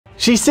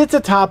She sits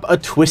atop a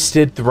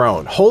twisted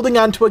throne, holding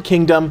onto a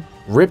kingdom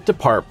ripped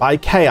apart by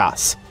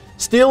chaos.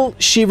 Still,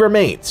 she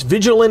remains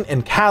vigilant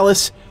and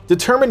callous,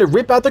 determined to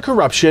rip out the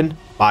corruption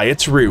by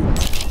its root.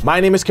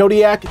 My name is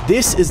Codiak,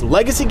 this is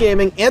Legacy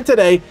Gaming, and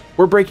today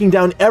we're breaking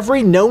down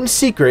every known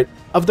secret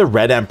of the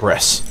Red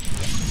Empress.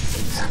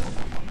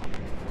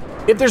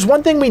 If there's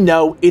one thing we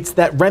know, it's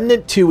that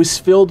Remnant 2 is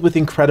filled with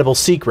incredible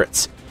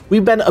secrets.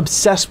 We've been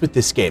obsessed with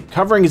this game,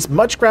 covering as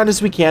much ground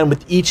as we can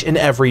with each and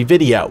every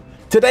video.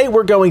 Today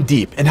we're going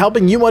deep and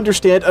helping you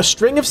understand a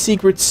string of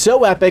secrets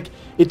so epic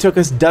it took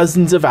us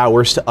dozens of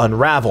hours to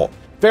unravel.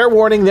 Fair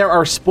warning, there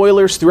are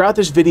spoilers throughout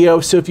this video,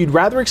 so if you'd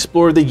rather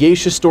explore the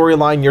Yaesha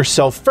storyline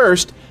yourself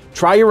first,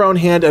 try your own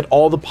hand at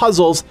all the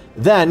puzzles,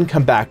 then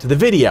come back to the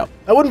video.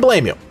 I wouldn't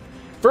blame you.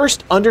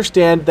 First,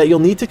 understand that you'll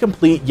need to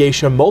complete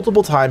Yaesha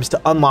multiple times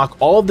to unlock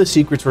all of the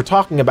secrets we're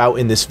talking about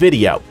in this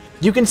video.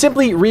 You can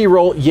simply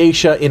re-roll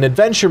Yaesha in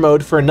adventure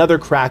mode for another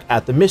crack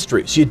at the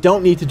mystery, so you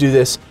don't need to do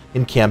this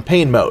in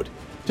campaign mode.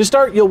 To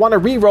start, you'll want to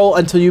re-roll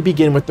until you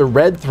begin with the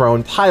Red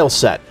Throne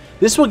Tileset.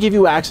 This will give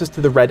you access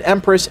to the Red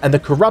Empress and the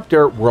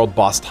Corruptor World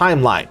Boss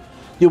timeline.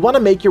 You'll want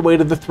to make your way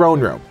to the throne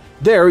room.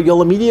 There,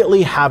 you'll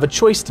immediately have a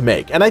choice to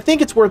make, and I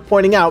think it's worth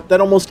pointing out that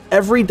almost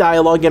every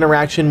dialogue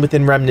interaction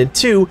within Remnant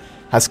 2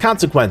 has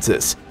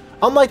consequences.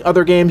 Unlike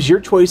other games, your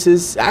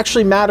choices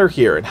actually matter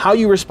here, and how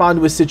you respond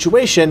to a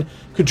situation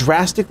could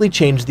drastically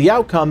change the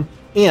outcome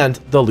and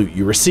the loot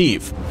you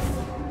receive.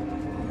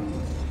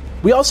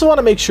 We also want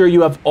to make sure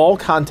you have all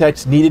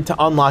context needed to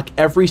unlock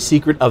every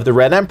secret of the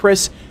Red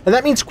Empress, and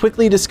that means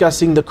quickly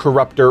discussing the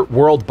Corruptor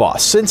World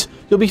Boss, since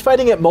you'll be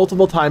fighting it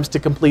multiple times to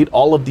complete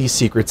all of these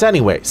secrets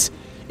anyways.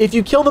 If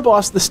you kill the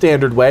boss the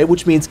standard way,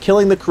 which means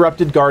killing the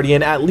Corrupted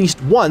Guardian at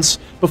least once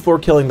before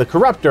killing the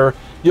Corruptor,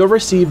 you'll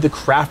receive the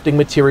crafting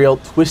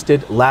material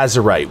Twisted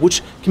Lazurite,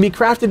 which can be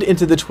crafted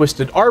into the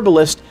Twisted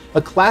Arbalest,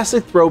 a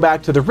classic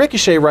throwback to the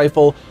Ricochet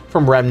rifle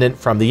from Remnant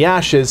from the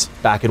Ashes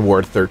back in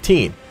Ward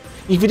 13.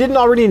 If you didn't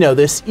already know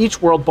this,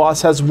 each world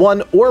boss has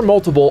one or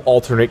multiple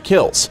alternate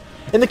kills.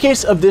 In the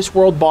case of this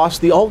world boss,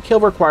 the alt kill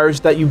requires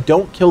that you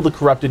don't kill the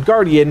Corrupted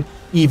Guardian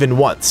even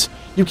once.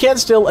 You can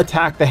still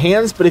attack the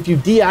hands, but if you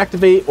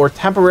deactivate or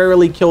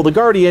temporarily kill the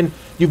Guardian,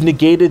 you've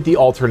negated the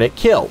alternate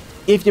kill.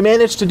 If you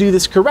manage to do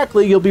this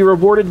correctly, you'll be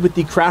rewarded with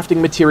the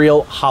crafting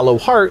material Hollow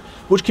Heart,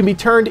 which can be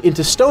turned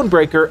into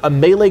Stonebreaker, a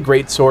melee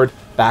greatsword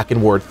back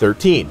in Ward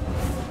 13.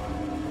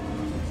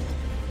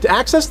 To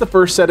access the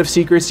first set of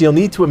secrets, you'll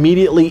need to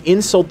immediately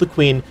insult the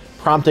Queen,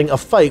 prompting a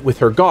fight with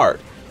her guard.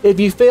 If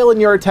you fail in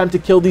your attempt to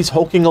kill these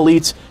hulking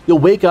elites, you'll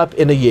wake up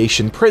in a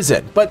Yaeshan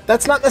prison, but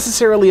that's not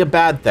necessarily a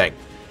bad thing.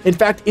 In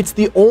fact, it's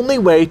the only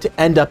way to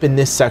end up in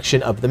this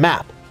section of the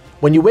map.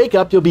 When you wake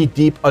up, you'll be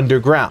deep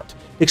underground.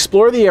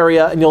 Explore the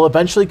area and you'll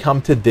eventually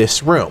come to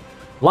this room.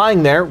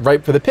 Lying there,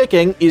 ripe for the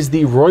picking, is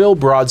the Royal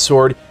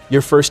Broadsword,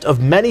 your first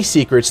of many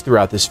secrets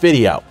throughout this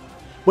video.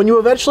 When you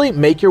eventually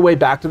make your way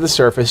back to the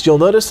surface, you'll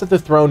notice that the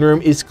throne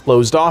room is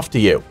closed off to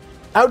you.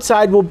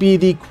 Outside will be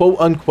the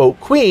quote-unquote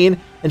Queen,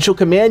 and she'll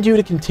command you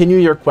to continue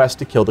your quest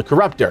to kill the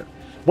Corruptor.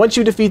 Once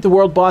you defeat the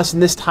world boss in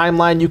this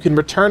timeline, you can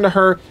return to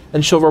her,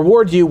 and she'll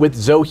reward you with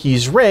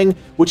Zohee's Ring,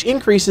 which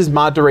increases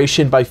mod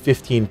duration by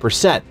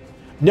 15%.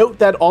 Note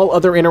that all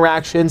other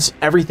interactions,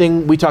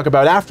 everything we talk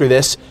about after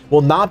this,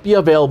 will not be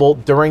available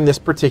during this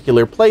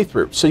particular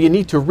playthrough, so you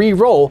need to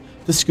re-roll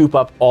to scoop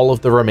up all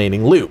of the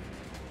remaining loot.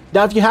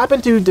 Now, if you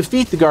happen to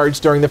defeat the guards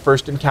during the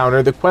first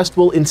encounter, the quest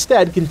will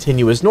instead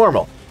continue as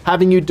normal,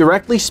 having you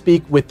directly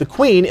speak with the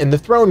Queen in the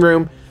throne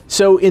room.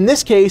 So in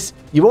this case,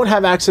 you won't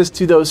have access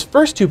to those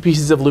first two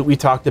pieces of loot we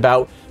talked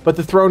about, but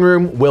the throne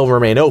room will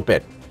remain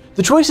open.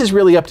 The choice is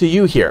really up to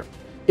you here.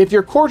 If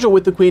you're cordial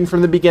with the Queen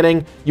from the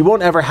beginning, you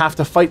won't ever have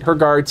to fight her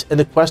guards, and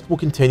the quest will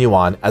continue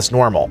on as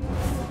normal.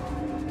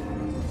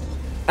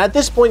 At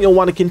this point, you'll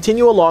want to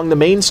continue along the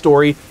main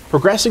story,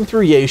 progressing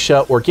through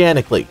Yaesha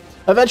organically.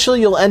 Eventually,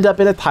 you'll end up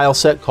in a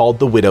tileset called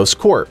the Widow's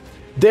Court.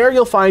 There,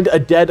 you'll find a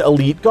dead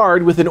elite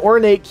guard with an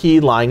ornate key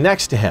lying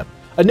next to him.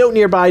 A note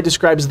nearby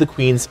describes the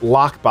Queen's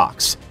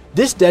lockbox.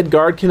 This dead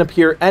guard can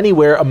appear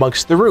anywhere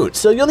amongst the roots,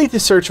 so you'll need to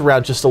search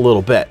around just a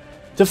little bit.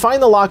 To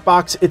find the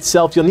lockbox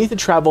itself, you'll need to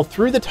travel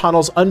through the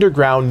tunnels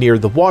underground near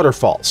the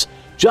waterfalls.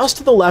 Just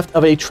to the left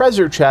of a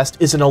treasure chest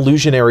is an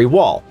illusionary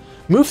wall.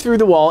 Move through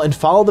the wall and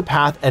follow the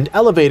path and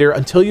elevator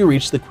until you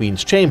reach the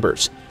Queen's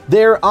chambers.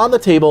 There, on the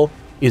table,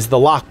 is the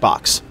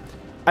lockbox.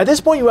 At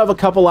this point, you have a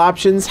couple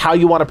options how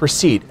you want to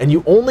proceed, and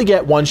you only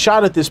get one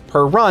shot at this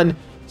per run,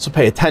 so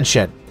pay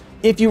attention.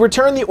 If you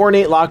return the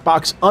Ornate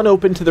Lockbox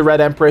unopened to the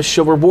Red Empress,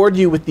 she'll reward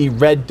you with the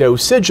Red Doe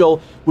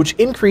Sigil, which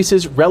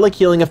increases relic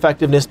healing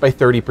effectiveness by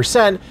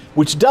 30%,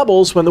 which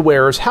doubles when the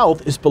wearer's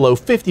health is below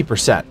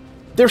 50%.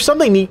 There's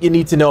something neat you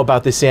need to know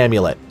about this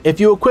amulet.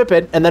 If you equip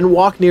it and then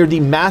walk near the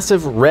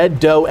massive Red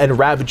Doe and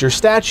Ravager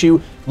statue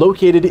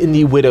located in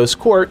the Widow's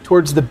Court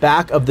towards the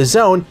back of the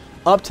zone,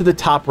 up to the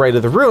top right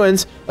of the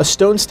ruins, a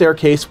stone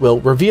staircase will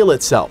reveal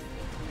itself.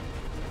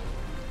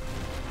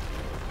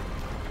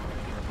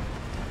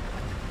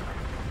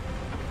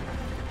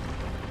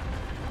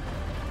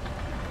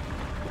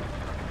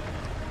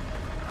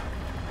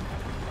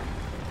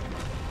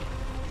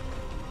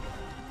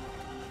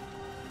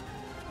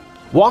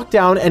 walk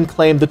down and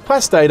claim the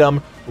quest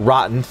item,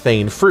 Rotten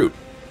Thaen Fruit.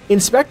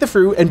 Inspect the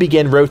fruit and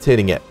begin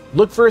rotating it.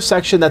 Look for a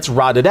section that's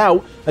rotted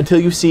out until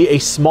you see a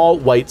small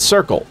white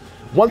circle.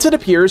 Once it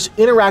appears,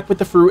 interact with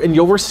the fruit and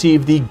you'll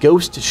receive the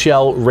Ghost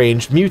Shell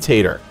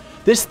Mutator.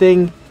 This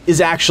thing is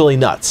actually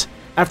nuts.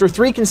 After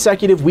 3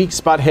 consecutive weak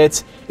spot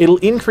hits, it'll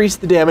increase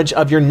the damage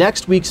of your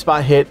next weak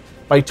spot hit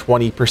by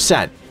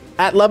 20%.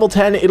 At level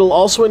 10, it'll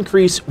also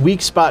increase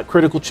weak spot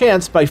critical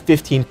chance by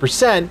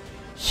 15%.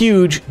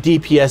 Huge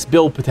DPS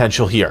build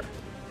potential here.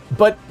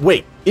 But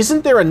wait,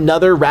 isn't there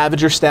another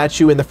Ravager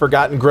statue in the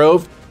Forgotten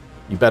Grove?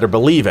 You better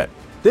believe it.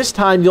 This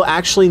time you'll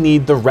actually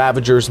need the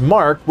Ravager's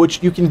Mark,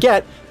 which you can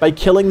get by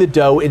killing the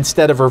Doe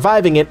instead of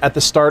reviving it at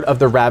the start of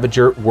the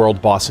Ravager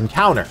world boss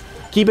encounter.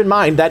 Keep in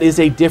mind that is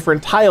a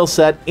different tile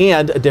set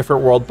and a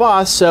different world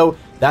boss, so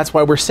that's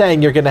why we're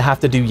saying you're going to have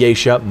to do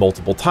Yaesha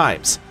multiple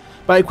times.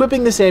 By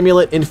equipping this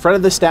amulet in front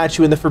of the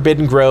statue in the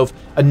Forbidden Grove,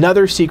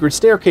 another secret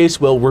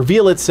staircase will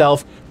reveal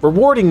itself,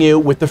 rewarding you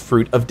with the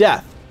Fruit of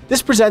Death.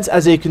 This presents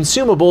as a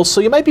consumable, so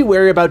you might be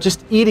wary about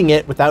just eating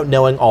it without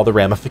knowing all the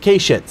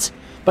ramifications.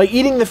 By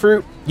eating the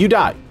fruit, you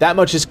die. That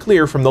much is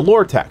clear from the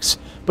lore text,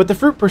 but the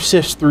fruit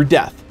persists through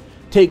death.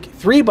 Take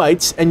 3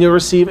 bites and you'll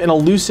receive an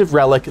elusive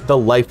relic, the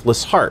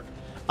Lifeless Heart.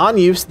 On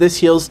use, this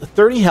heals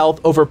 30 health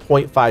over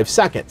 0.5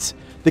 seconds.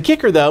 The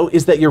kicker though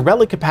is that your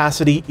relic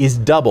capacity is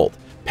doubled.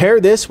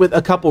 Pair this with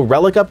a couple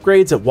relic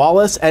upgrades at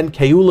Wallace and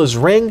Keula's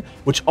Ring,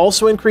 which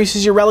also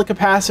increases your relic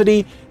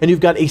capacity, and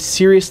you've got a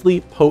seriously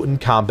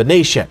potent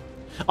combination.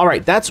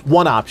 Alright, that's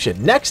one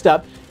option. Next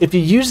up, if you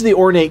use the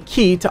Ornate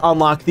Key to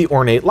unlock the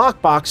Ornate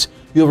Lockbox,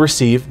 you'll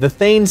receive the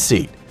Thaen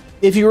Seed.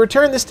 If you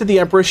return this to the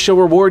Empress, she'll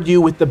reward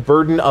you with the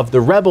Burden of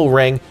the Rebel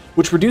Ring,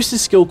 which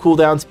reduces skill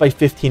cooldowns by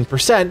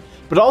 15%,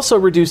 but also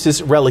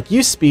reduces relic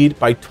use speed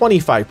by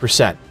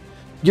 25%.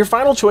 Your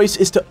final choice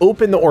is to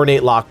open the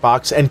Ornate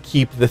Lockbox and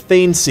keep the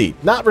Thaen Seed,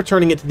 not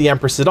returning it to the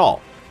Empress at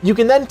all. You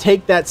can then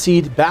take that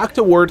seed back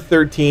to Ward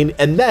 13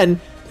 and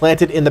then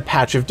plant it in the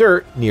patch of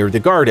dirt near the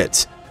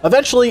gardens.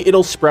 Eventually,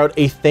 it'll sprout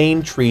a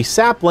Thaen tree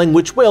sapling,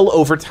 which will,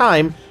 over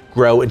time,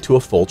 grow into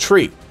a full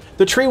tree.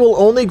 The tree will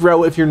only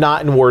grow if you're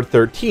not in Ward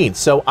 13,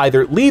 so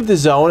either leave the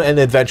zone and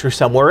adventure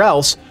somewhere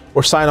else,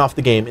 or sign off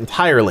the game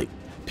entirely.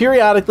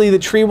 Periodically, the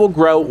tree will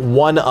grow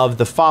one of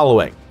the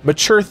following: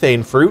 Mature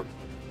Thaen Fruit,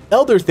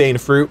 Elder Thaen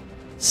Fruit,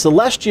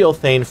 Celestial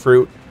Thaen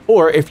Fruit,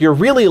 or if you're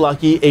really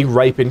lucky, a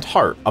Ripened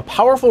Heart, a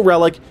powerful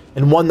relic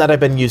and one that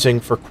I've been using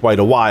for quite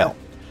a while.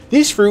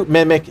 These fruit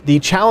mimic the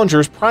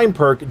Challenger's Prime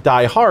perk,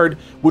 Die Hard,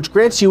 which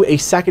grants you a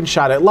second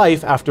shot at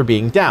life after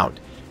being downed.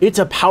 It's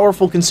a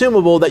powerful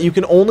consumable that you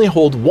can only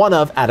hold one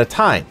of at a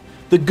time.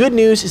 The good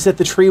news is that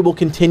the tree will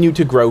continue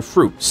to grow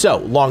fruit, so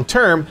long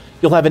term,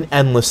 you'll have an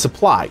endless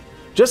supply.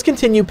 Just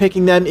continue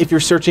picking them if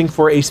you're searching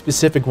for a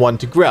specific one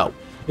to grow.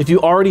 If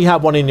you already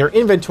have one in your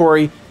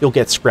inventory, you'll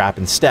get scrap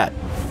instead.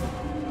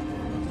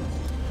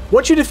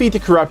 Once you defeat the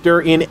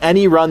Corruptor in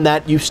any run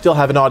that you still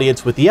have an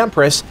audience with the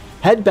Empress,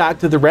 head back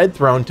to the Red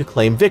Throne to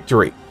claim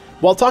victory.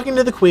 While talking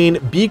to the Queen,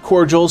 be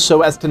cordial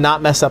so as to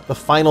not mess up the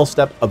final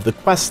step of the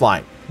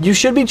questline. You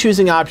should be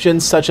choosing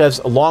options such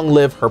as Long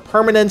Live Her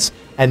Permanence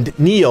and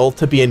Kneel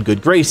to be in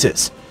good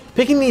graces.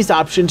 Picking these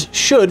options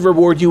should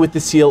reward you with the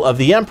Seal of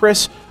the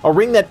Empress, a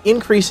ring that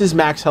increases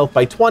max health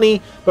by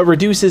 20, but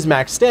reduces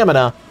max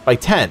stamina by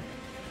 10.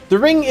 The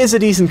ring is a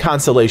decent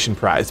consolation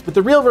prize, but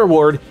the real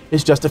reward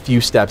is just a few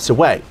steps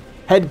away.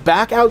 Head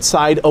back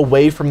outside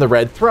away from the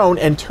Red Throne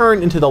and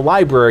turn into the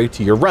library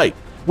to your right.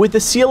 With the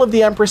Seal of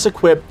the Empress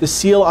equipped, the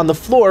seal on the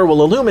floor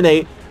will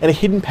illuminate and a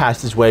hidden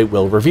passageway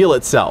will reveal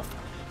itself.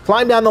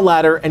 Climb down the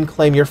ladder and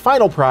claim your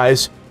final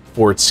prize,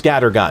 Ford's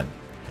Scattergun.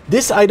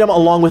 This item,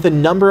 along with a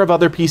number of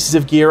other pieces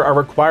of gear, are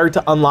required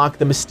to unlock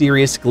the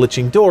mysterious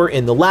glitching door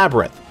in the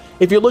labyrinth.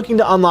 If you're looking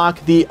to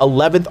unlock the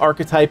 11th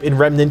archetype in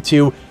Remnant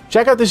 2,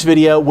 check out this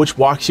video which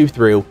walks you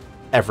through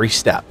every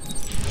step.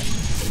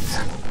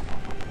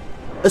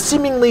 A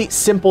seemingly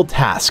simple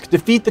task,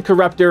 defeat the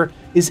Corruptor,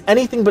 is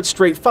anything but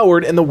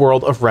straightforward in the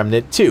world of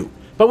Remnant 2.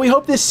 But we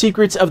hope this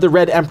Secrets of the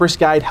Red Empress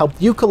guide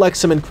helped you collect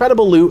some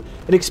incredible loot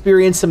and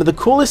experience some of the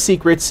coolest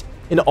secrets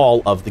in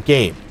all of the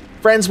game.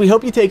 Friends, we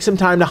hope you take some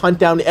time to hunt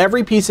down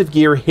every piece of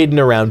gear hidden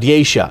around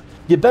Yaesha.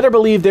 You better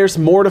believe there's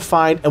more to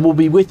find and we'll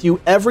be with you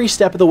every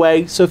step of the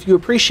way, so if you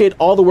appreciate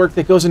all the work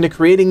that goes into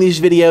creating these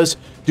videos,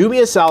 do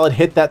me a solid,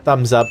 hit that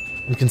thumbs up,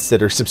 and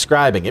consider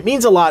subscribing. It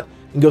means a lot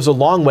and goes a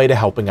long way to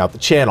helping out the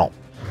channel.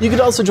 You could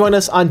also join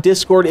us on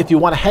Discord if you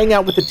want to hang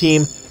out with the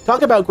team,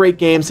 talk about great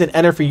games, and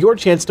enter for your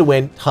chance to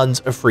win tons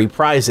of free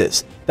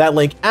prizes. That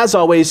link, as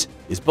always,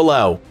 is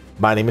below.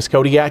 My name is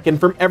Codiak, and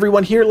from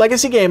everyone here at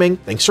Legacy Gaming,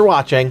 thanks for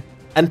watching,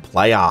 and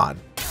play on.